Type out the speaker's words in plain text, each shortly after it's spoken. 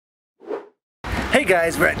Hey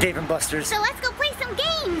guys, we're at Dave & Buster's. So let's go play some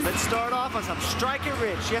games. Let's start off on some Strike It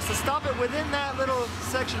Rich. She has to stop it within that little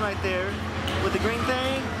section right there with the green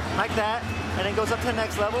thing, like that, and then goes up to the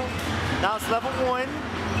next level. Now it's level 1.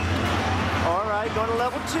 All right, going to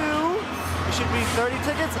level 2. It should be 30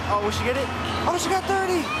 tickets. Oh, we should get it. Oh, she got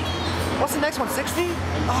 30. What's the next one, 60?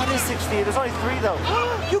 Oh, it is 60. There's only 3 though.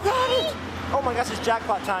 You got it. Oh my gosh, it's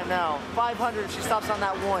jackpot time now. 500 if she stops on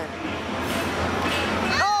that 1.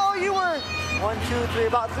 Oh, you were 1, 2, 3,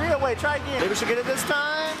 about 3 away. Try again. Maybe she'll get it this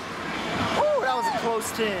time. Oh, that was a close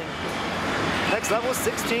 10. Next level,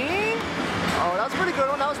 16. Oh, that was a pretty good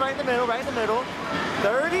one. That was right in the middle, right in the middle.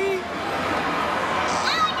 30.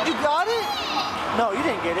 You got it? No, you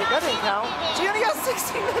didn't get it. That didn't count. She only got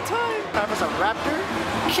 16 that time. Time for some Raptor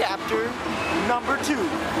Captor number 2.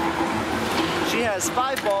 She has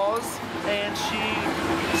 5 balls, and she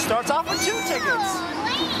starts off with 2 tickets,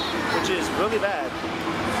 which is really bad.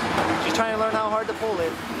 She's trying to learn how hard to pull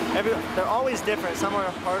it. They're always different. Some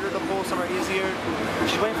are harder to pull, some are easier.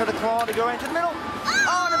 She's waiting for the claw to go right into the middle.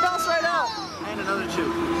 Oh, and it bounced right out. And another 2.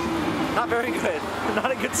 Not very good.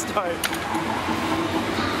 Not a good start.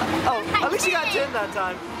 Oh, at least you got 10 that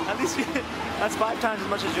time. At least that's 5 times as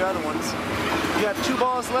much as your other ones. You have 2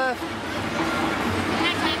 balls left.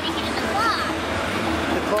 Next time we get in the claw.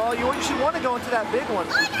 The claw, you should want to go into that big one.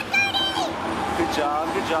 Oh, I got 30! Good job,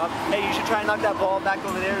 good job. Hey, you should try and knock that ball back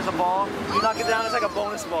over there. There's a ball. You knock it down, it's like a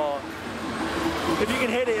bonus ball. If you can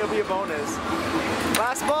hit it, it'll be a bonus.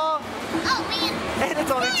 Last ball. Oh, man. And it's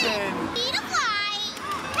only 10. Need a fly.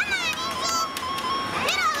 Come on, Angel.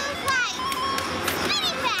 Hit all those lights.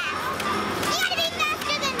 Really fast. You gotta be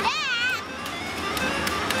faster than that.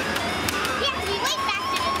 You have to be way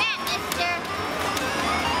faster than that, mister.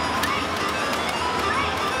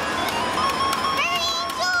 Hurry,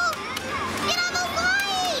 Angel. Get on those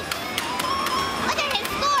lights. Look at his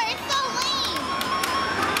score. It's so lame.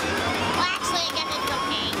 Well, actually, I guess it's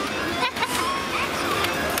okay.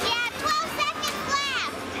 Yeah, 12 seconds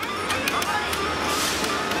left.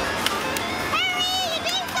 Hurry, you're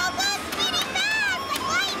doing so good. Speeding fast, like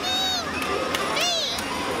lightning. 3,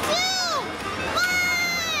 2, 1.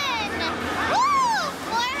 Woo!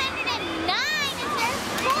 409 is their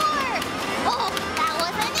score. Oh, that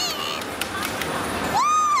was a miss. Woo!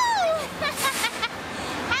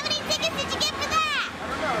 How many tickets did you get for that?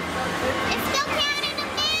 It's still counting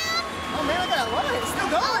them down? Oh man, I got a lot. It's still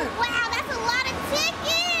Oh, going. wow, that's a lot of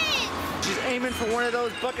tickets. She's aiming for one of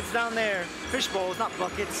those buckets down there. Fish bowls, not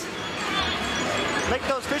buckets. Make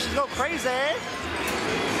those fishes go crazy.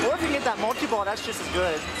 Or if you get that multi-ball, that's just as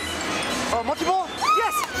good. Oh, multi-ball?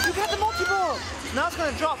 Yes! You got the multi-ball! Now it's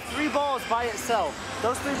going to drop 3 balls by itself.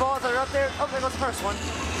 Those 3 balls that are up there. Oh, there goes the first one.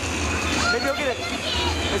 Maybe you'll get it.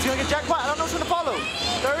 It's going to get jackpot. I don't know what's going to follow.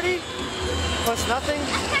 30 plus nothing.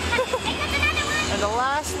 And the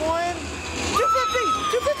last one, 250!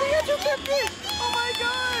 250, yeah, 250! Oh my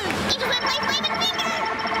god! Angel, play flaming finger.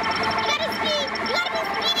 You gotta speed. You gotta be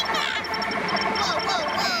speeding fast. Whoa, whoa,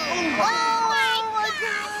 whoa. Oh my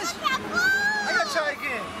gosh. Look how close. I gotta try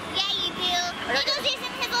again. Yeah, you do. Angel's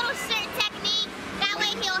using his little shirt technique. That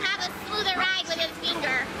way he'll have a smoother ride with his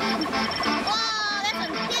finger. Whoa, that's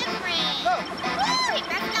one's different. Go. Woo, he's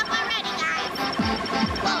messing up already, guys.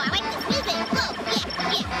 Whoa, I like this music. Whoa,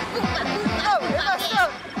 yeah, yeah. Ooh, Oh, it messed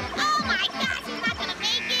up. Oh my gosh, he's not gonna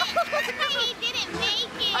make it. He didn't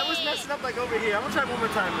make it. I was messing up like over here. I'm gonna try one more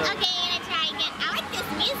time though. Okay, you're gonna try again. I like this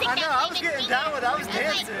music. I know, I was getting down with it. I was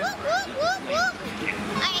dancing. Like, whoop, whoop, whoop, whoop.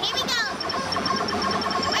 Alright, here we go.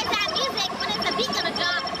 Where's that music? When is the beat gonna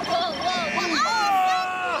drop? Whoa, whoa, whoa.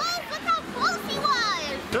 Oh, so close. Look how close he was.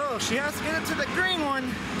 So she has to get it to the green one.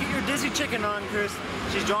 Get your dizzy chicken on, Chris.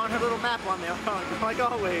 She's drawing her little map on there, like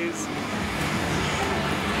always.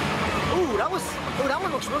 Ooh, that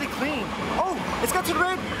one looks really clean. Oh, it's got to the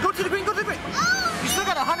red. Go to the green, go to the green. Oh, You still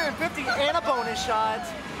got 150 and a bonus shot.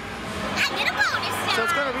 I did a bonus shot. So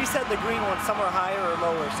it's gonna reset the green one somewhere higher or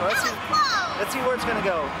lower. So That was close. let's see where it's gonna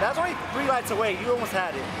go. That's only 3 lights away. You almost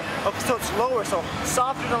had it. Okay, so it's lower, so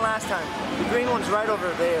softer than last time. The green one's right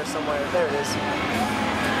over there somewhere. There it is.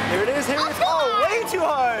 Here it is. Here it is. Oh, way too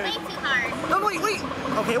hard. Way too hard. No, wait.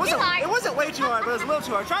 Okay, Too hard. it wasn't way too hard, but it was a little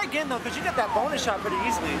too hard. Try again though, because you got that bonus shot pretty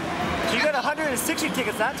easily. So you got 160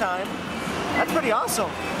 tickets that time. That's pretty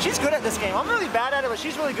awesome. She's good at this game. I'm really bad at it, but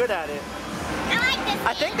she's really good at it. I like this.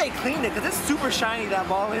 I think they cleaned it because it's super shiny, that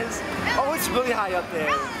ball is. Oh, it's really high up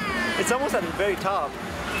there. It's almost at the very top.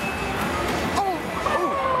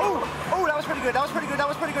 Oh, that was pretty good. That was pretty good. That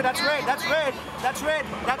was pretty good. That's red. That's red. That's red.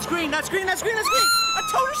 That's green. That's green. That's green. That's green. I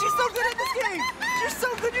told her she's so good at this game. She's so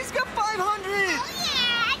good. She's got 500. Oh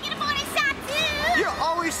yeah, I get a bonus shot too. You're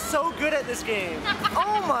always so good at this game.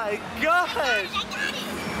 Oh my gosh. I got it.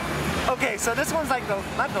 Okay, so this one's like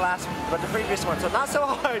not the last one, but the previous one. So not so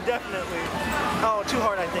hard, definitely. Oh, too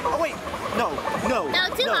hard, I think. Oh wait, no. No,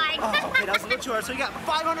 too hard. Oh, okay, that was a little too hard. So you got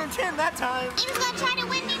 510 that time. Amy's gonna try to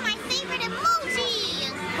win me my favorite emoji.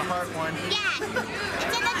 The heart one. Yes.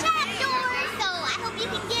 It's in the trap door, so I hope you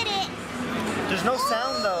can get it. There's no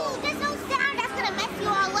sound though. There's no sound. That's gonna mess you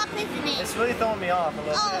all up, isn't it? It's really throwing me off a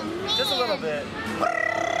little Oh, bit. man. Just a little bit.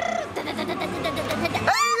 Hey,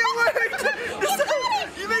 it worked!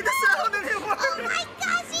 You made the sound and it worked! Oh my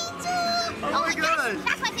gosh, Angel! Oh my gosh.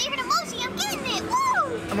 That's my favorite emoji. I'm getting it.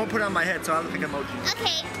 Woo! I'm gonna put it on my head so I'll pick emoji.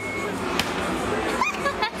 Okay.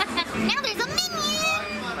 Now there's a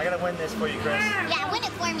minion. I gotta win this for you, Chris. Yeah, win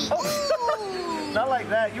it for me. Oh. Ooh. Not like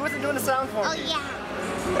that. You wasn't doing the sound for Oh me. yeah.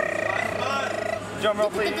 Drum roll,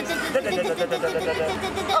 please.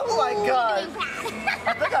 Oh my god.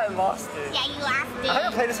 I think I lost it. Yeah, you lost it. I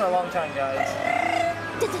haven't played this in a long time, guys.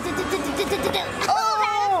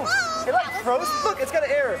 Oh! Oh! It like froze. Look, it's got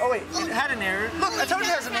an error. Oh wait, it had an error. Look, I told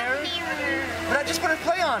you it has an error. But I just put a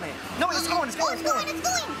play on it. No, it's going, it's going, it's going. It's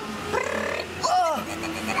going. Oh.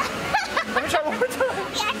 Let me try one more time.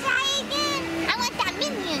 Yeah, try again. I want that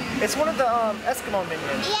minion. It's one of the Eskimo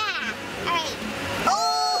minions. Yeah. All right.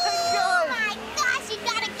 Oh my god! My gosh, you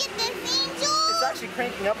gotta get this, Angel. It's actually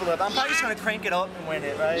cranking up a little bit. I'm probably just gonna crank it up and win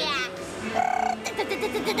it, right? Yeah.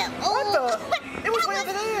 What the? It was way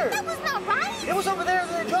over there. That was not right. It was over there and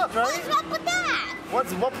then it dropped, right? What's up with that?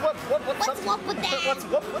 What's up with that? What's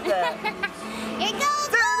up with that? Here it goes.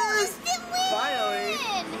 There it is. Instant win.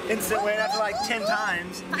 Finally. Instant win after like 10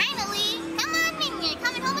 times. Finally. Come on, minion.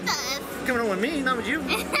 Coming home with us. Coming on with me, not with you.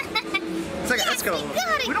 It's like, let's go.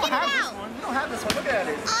 We don't have this one. We don't have this one. Look at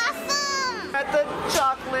it. Awesome. At the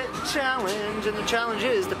chocolate challenge, and the challenge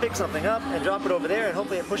is to pick something up and drop it over there, and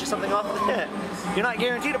hopefully it pushes something off the net. You're not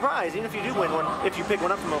guaranteed a prize, even if you do win one, if you pick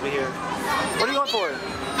one up from over here. What are you going for?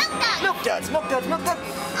 Milk duds. Milk duds, milk duds, milk duds.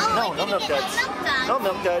 Oh, No, I no didn't milk get duds. no milk duds. No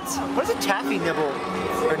milk duds. What is a taffy nibble?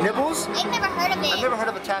 Or nibbles? I've never heard of it. I've never heard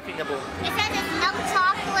of a taffy nibble. It says it's milk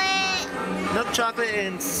chocolate. Milk chocolate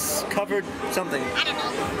and covered something. I don't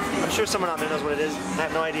know. I'm sure someone out there knows what it is. I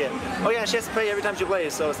have no idea. Oh yeah, she has to play every time she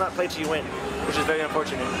plays, so it's not play till you win, which is very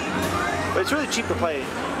unfortunate. But it's really cheap to play,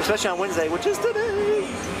 especially on Wednesday, which is today.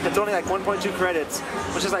 It's only like 1.2 credits,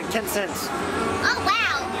 which is like 10 cents. Oh,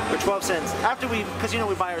 wow. Or 12 cents. After we, because you know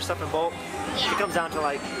we buy our stuff in bulk, Yeah. it comes down to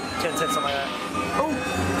like 10 cents, something like that.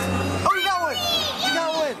 Oh! Oh, you got one! You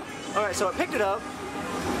got one! Alright, so I picked it up.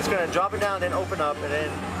 It's gonna drop it down, then open up, and then...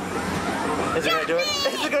 Is it gonna do it?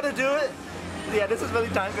 Is it gonna do it? Yeah, this is really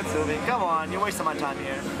time consuming. Come on, you're wasting my time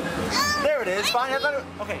here. There it is, fine.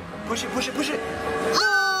 Okay, push it, push it, push it.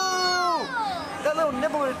 No! That little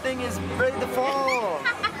nibbler thing is ready to fall.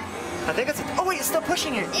 I think it's, oh wait, it's still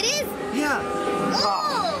pushing it. It is? Yeah.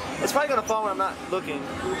 Oh. It's probably gonna fall when I'm not looking.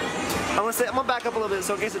 I'm gonna back up a little bit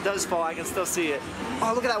so in case it does fall, I can still see it.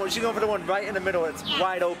 Oh, look at that one. She's going for the one right in the middle. It's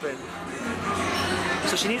wide open.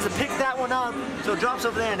 So she needs to pick that one up so it drops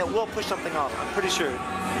over there and it will push something off. I'm pretty sure.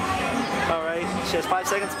 All right. She has 5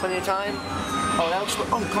 seconds, plenty of time. Oh, that looks. Oh,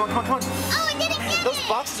 come on, come on, come on. Oh, I didn't get Those it.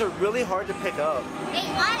 boxes are really hard to pick up. They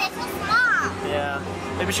want it so small. Yeah.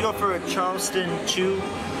 Maybe we should go for a Charleston Chew.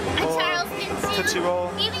 A or Charleston Chew. Tootsie Roll.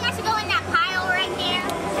 Do you think I should go in that pile right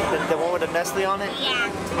there? The one with the Nestle on it? Yeah.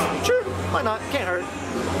 Sure. Why not? Can't hurt.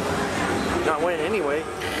 Not winning anyway.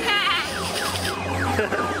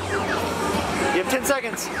 You have 10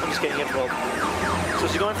 seconds. I'm just kidding, you have 12. So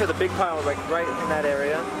she's going for the big pile like right in that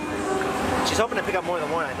area. She's hoping to pick up more than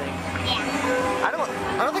one, I think. Yeah.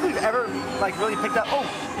 I don't think we've ever like really picked up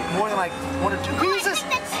more than like 1 or 2 pieces. I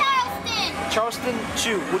picked the Charleston. Charleston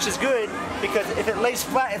Chew, which is good because if it lays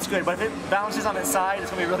flat, it's good, but if it bounces on its side, it's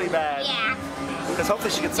gonna be really bad. Yeah. Because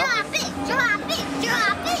hopefully she gets something. Drop it, drop it,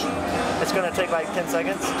 drop it. It's gonna take like 10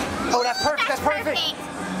 seconds. Oh, that's perfect. That's perfect.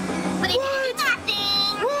 But it didn't do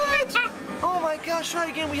nothing. What? Oh my gosh, try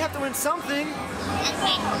again. We have to win something.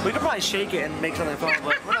 Okay. We could probably shake it and make something fall,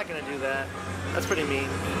 but we're not gonna do that. That's pretty mean.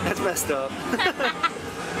 That's messed up. Should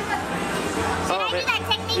I do that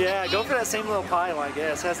technique Yeah, again? go for that same little pile, I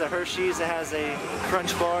guess. It has the Hershey's, it has a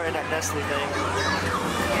Crunch Bar, and that Nestle thing.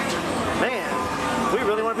 Man, we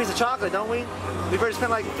really want a piece of chocolate, don't we? We've already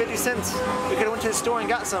spent like 50 cents. We could have went to the store and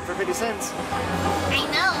got some for 50 cents. I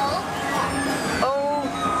know.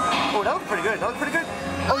 Oh, that looked pretty good. That looked pretty good.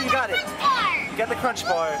 Oh, you got it. Crunch bar. You got the Crunch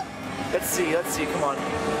Bar. Let's see, come on.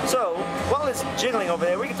 So, while it's jiggling over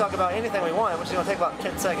there, we can talk about anything we want, which is gonna take about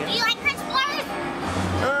 10 seconds. Do you like Crunch bars?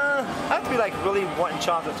 I have to be like really wanting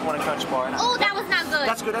chocolate to want a Crunch Bar. Oh, that was not good.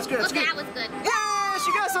 That's good, that's good, that's Okay, good. that was good. Yeah,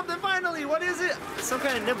 she got something finally. exactly. What is it? It's some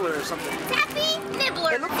kind of nibbler or something. Taffy nibbler.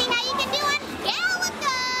 Hey, look. See how you can do it?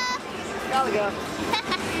 Galaga. Galaga.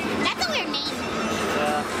 That's a weird name.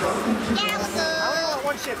 Yeah. Galaga. I only want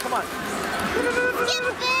one ship. Come on. Skip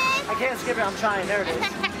it. I can't skip it. I'm trying. There it is.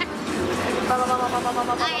 Alright,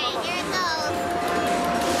 here it goes.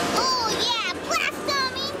 Oh yeah, blast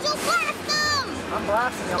them, Angel, blast them! I'm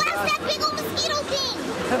blasting. I'm Blast that blasting. big old mosquito thing!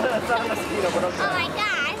 It's not a mosquito, but okay. Oh my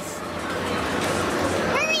gosh.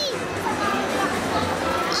 Hurry!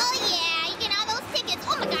 Oh yeah, you get all those tickets.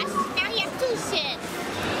 Oh my gosh, now he has 2 ships.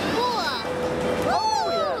 Cool. Oh,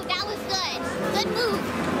 Woo! yeah. That was good. Good move.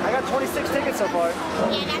 I got 26 tickets so far.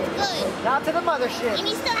 Yeah, that's good. Now to the mothership. And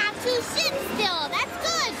you still have 2 ships still. That's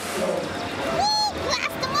good. Woo!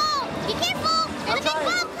 Blast them all! Be careful! There's a big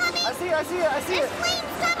bomb coming! I see it, I see it, I see There's it.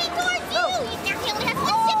 flames coming towards you! No. Now he only has 1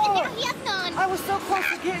 ship and now he has none. I was so close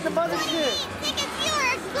to getting the mothership. 28 tickets, you're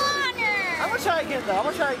a goner! I'm gonna try again though, I'm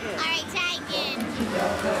gonna try again. Alright, try again.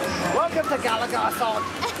 Welcome to Galaga Assault.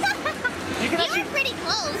 You can You were pretty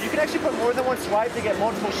close. You can actually put more than one swipe to get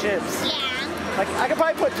multiple ships. Yeah. Like, I could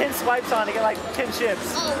probably put 10 swipes on to get like 10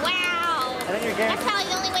 ships. Oh, wow. And then you're That's guaranteed. probably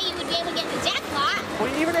the only way you would be able to get the jackpot. Well,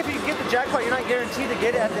 even if you get the jackpot, you're not guaranteed to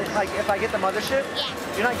get it at the, like, if I get the mothership, Yeah.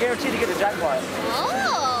 you're not guaranteed to get the jackpot.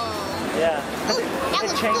 Oh. Yeah. Ooh, that It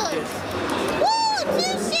was changes. good. Woo!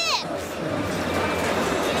 2 ships!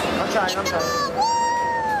 I'm trying, I'm Get them trying. all!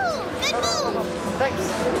 Woo! Good move! Thanks.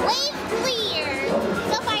 Wave clear!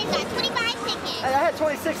 So far he's got 25 tickets. Hey, I had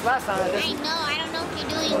 26 last time. I know, I don't know if you're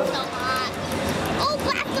doing so hot. Oh,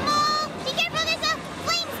 blast them all! Be careful, there's a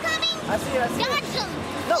flames coming! I see it, I see it. Dodge them!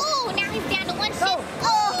 No. Oh, now he's down to 1 No. ship.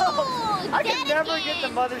 Oh! I dead can never again. get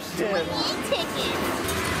the mothership. 28 tickets.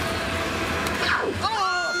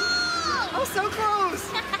 Oh! I was so close.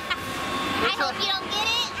 I hope you don't get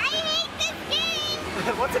it. I hate this game!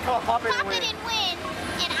 What's it called? Pop it and Pop win. it and win.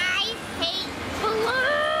 And I hate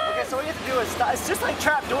Plush. Okay, so what you have to do is stop. It's just like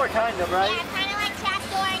trapdoor, kind of, right? Yeah, kind of like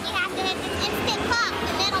trapdoor, and you have to hit this instant pop,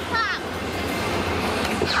 the middle pop.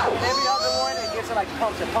 And every other one, it gives it like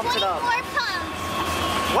pumps. It pumps it 24 up. pumps.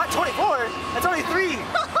 What? 24? That's only 3.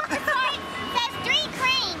 Sorry, that's 3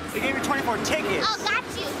 cranes. They gave you 24 tickets. Oh, got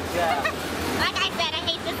you. Yeah. Like I said, I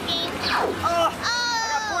hate this game. Oh, I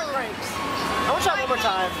got 4 cranks. I'm gonna try one more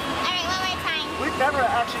time. Alright, one more time. We've never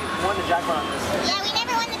actually won the jackpot on this. Yeah, we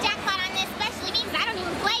never won the jackpot on this, especially means I don't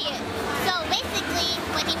even play it. So basically,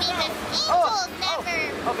 what he means is Angel's never.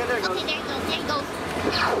 Okay, there it goes. Okay, there it goes. There it goes.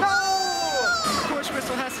 No! Push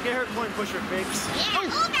Crystal has to get her coin pusher fixed. Yeah.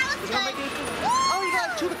 Oh, that was Is it gonna good. make it? Oh, you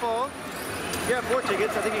got 2 to fall. You got 4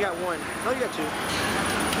 tickets. I think you got 1. No, you got 2.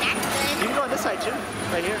 That's good. You can go on this side too.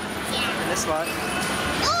 Right here. Yeah. In this slot.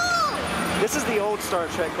 Ooh! This is the old Star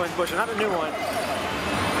Trek coin pusher, not the new one.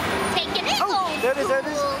 Taking it Oh, old there it is, there it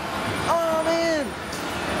is. school. Oh, man.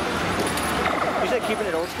 You said keeping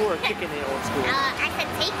it old school or kicking it old school? I said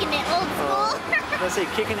taking it old school. Let's say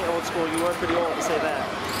kicking it old school. You are pretty old to say that.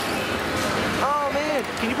 Oh, man.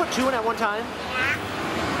 Can you put 2 in at one time?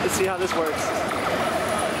 Yeah. Let's see how this works.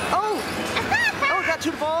 Oh! Oh, you got 2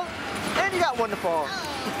 to fall? And you got 1 to fall.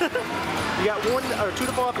 You got 1 or 2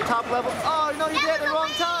 to fall off the top level. Oh, no, you did it at the wrong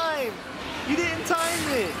time. You didn't time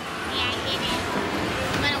it. Yeah, I did it.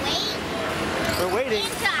 I'm gonna wait We're waiting.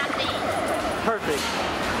 and drop it. Perfect.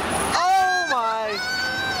 Oh, my.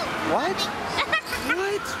 What?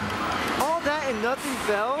 What? All that and nothing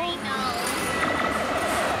fell? I know.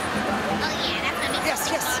 Oh yeah, that's gonna make Yes,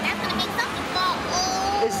 something yes. fall. That's gonna make something fall.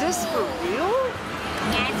 Oh. Is this for real?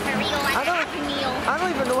 Yeah, it's for real. Like I a don't- Happy Meal. I don't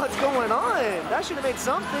even know what's going on. That should have made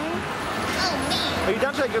something. Oh man. Are you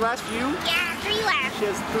down to like your last few? Yeah, 3 left. She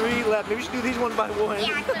has 3 left. Maybe we should do these one by one.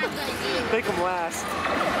 Yeah, that's what I'm gonna do. Make them last.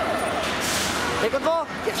 Make one fall?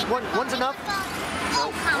 Yes, one's enough. Oh,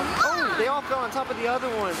 come on. Oh, they all fell on top of the other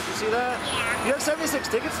one. Did you see that? Yeah. You have 76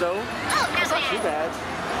 tickets though. Oh, not That's not too bad. bad.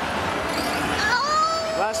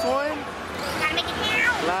 Oh. Last one. Gotta make it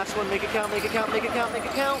count. Last one. Make it count, make it count, make it count, make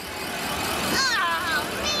it count. Oh,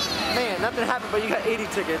 man. Man, nothing happened, but you got 80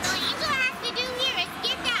 tickets. All you have to do here is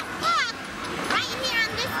get that box right here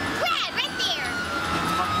on this red, right there.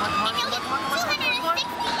 And you'll get 268.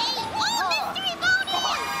 Oh, mystery bonus.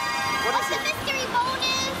 What What's is the it? mystery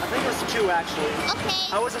bonus? I think it's 2 actually. Okay.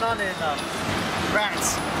 I wasn't on it enough.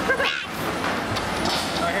 Rats. Rats.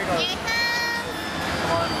 All right, here Here goes. it comes.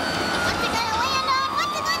 Come on. What's it gonna land on?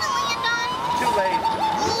 What's it gonna land on? Too late.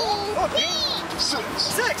 Ooh, Oh, pink. 6.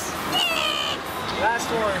 6. Last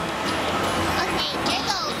one. Okay, here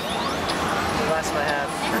goes. The last one I have.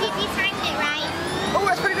 Let's see if you timed it right. Oh,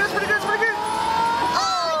 that's pretty good, that's pretty good, that's pretty good.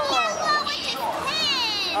 Oh, yellow, which is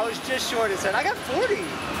 10. I was just short of 10. I got 40.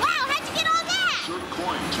 Wow, how'd you get all that?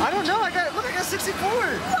 I don't know. Look, I got 64.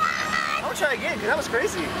 What? I'll try again, because that was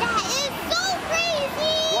crazy. That is so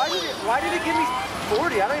crazy. Why did it give me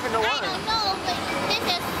 40? I don't even know why. I don't know, but this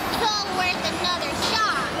is so worth another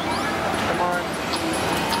shot. Come on.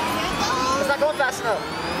 Here it goes. It's not going fast enough.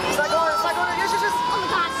 It's not going. Yes. Oh my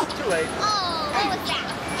gosh. Too late. Oh, what was that?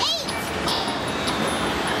 8.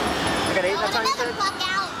 I got 8 that time, you Another said? clock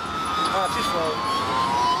out. Oh, too slow.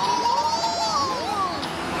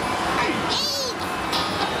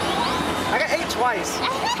 I got 8 twice.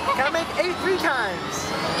 Can I make 8 3 times?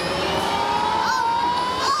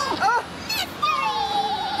 Oh.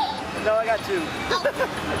 Mystery! No, I got 2. Oh, 2.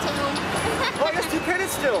 Well, I guess 2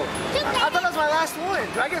 credits still. 2 I thought that was my last one.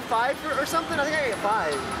 Do I get 5 or something? I think I get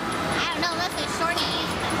 5. I don't know, unless it's shorty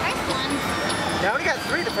used the first one. Yeah, I only got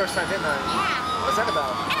 3 the first time, didn't I? Yeah. What's that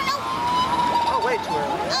about? I don't know. Oh, way too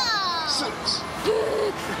early. Oh. 6.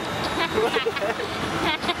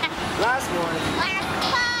 Last one. Last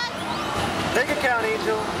clock. Take a count,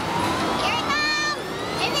 Angel. Here it comes.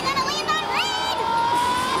 Is it gonna land on red?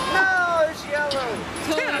 No, it's yellow.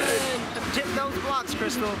 10. Tip those blocks,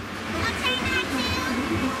 Crystal. I'll try not to.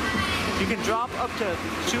 You can drop up to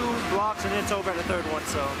 2 blocks and it's over at the 3rd one,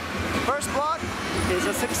 so. First block is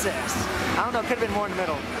a success. I don't know, could have been more in the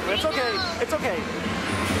middle. But it's okay, it's okay.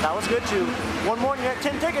 That was good too. One more and you're at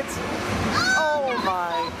 10 tickets. Oh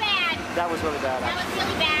my. So bad. That was really bad. That was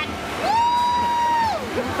really bad.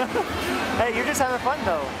 Hey, you're just having fun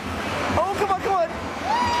though. Oh, come on.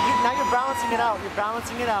 Now you're balancing it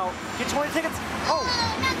out. Get 20 tickets. Oh,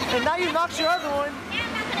 and now you knocked your other one. Now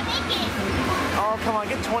I'm not gonna make it. Oh, come on,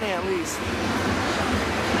 get 20 at least.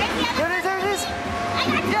 Where's the other There it is. I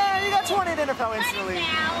got 2. Yeah, you got 20, then it fell instantly. Got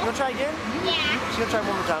it now. You wanna try again? Yeah. She's gonna try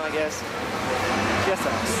one more time, I guess. She has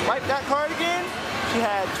to swipe that card again. She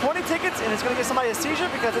had 20 tickets, and it's gonna give somebody a seizure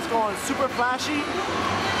because it's going super flashy.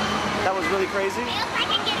 That was really crazy. I hope I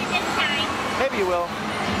can get it this time. Maybe you will.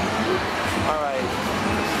 All right.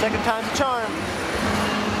 Second time's a charm.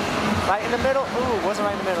 Right in the middle. Ooh, wasn't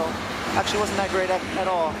right in the middle. Actually, wasn't that great at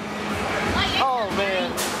all. Oh man.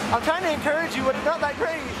 I'm trying to encourage you, but it's not that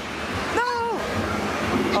great. No.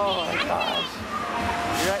 Oh my gosh.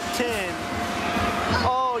 You're at 10.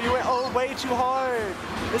 Oh, you went way too hard.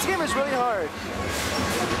 This game is really hard.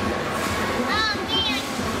 Oh man,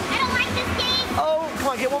 I don't like this game. Oh, come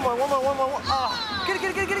on, get one more. Oh, get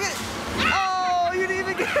it. Oh, you didn't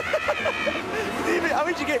even get it. I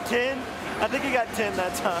wish you get 10. I think you got 10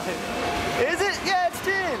 that time. Is it? Yeah, it's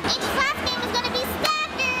 10. Angel's last game is gonna be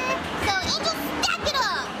stacker. So Angel, stack it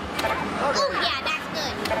up. Okay. Oh yeah, that's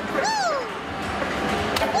good. Woo!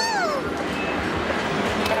 Woo!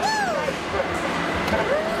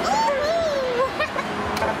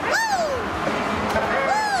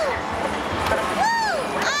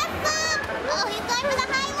 Awesome! Oh, he's going for the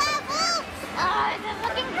high level! Oh, this is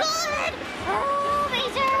looking good! Oh,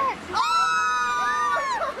 Major! Oh!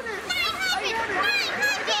 900!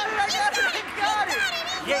 You got it!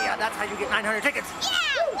 Yeah, that's how you get 900 tickets. Yeah!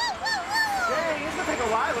 Woo, woo, woo! Dang, it's gonna take a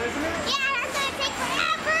while, isn't it? Yeah, that's gonna take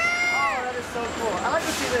forever! Oh, that is so cool. I like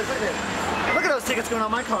to see this. Look at this. Look at those tickets going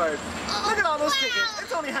on my card. Look at all those tickets.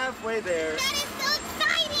 It's only halfway there. That is so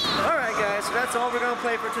exciting! All right, guys. So that's all we're gonna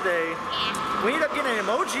play for today. Yeah. We ended up getting an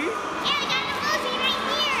emoji, Yeah, we got an emoji right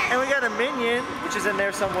here! and we got a minion, which is in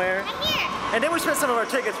there somewhere. Right here! And then we spent some of our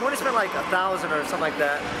tickets. We only spent like 1,000 or something like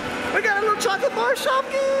that. We got a little chocolate bar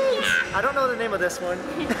Shopkins. I don't know the name of this one.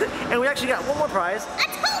 And we actually got one more prize. A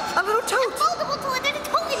tote! A little tote. Multiple tote! There's a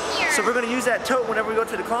tote in here! So we're going to use that tote whenever we go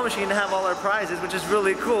to the claw machine to have all our prizes, which is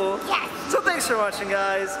really cool. Yes! So thanks for watching,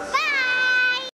 guys. Bye!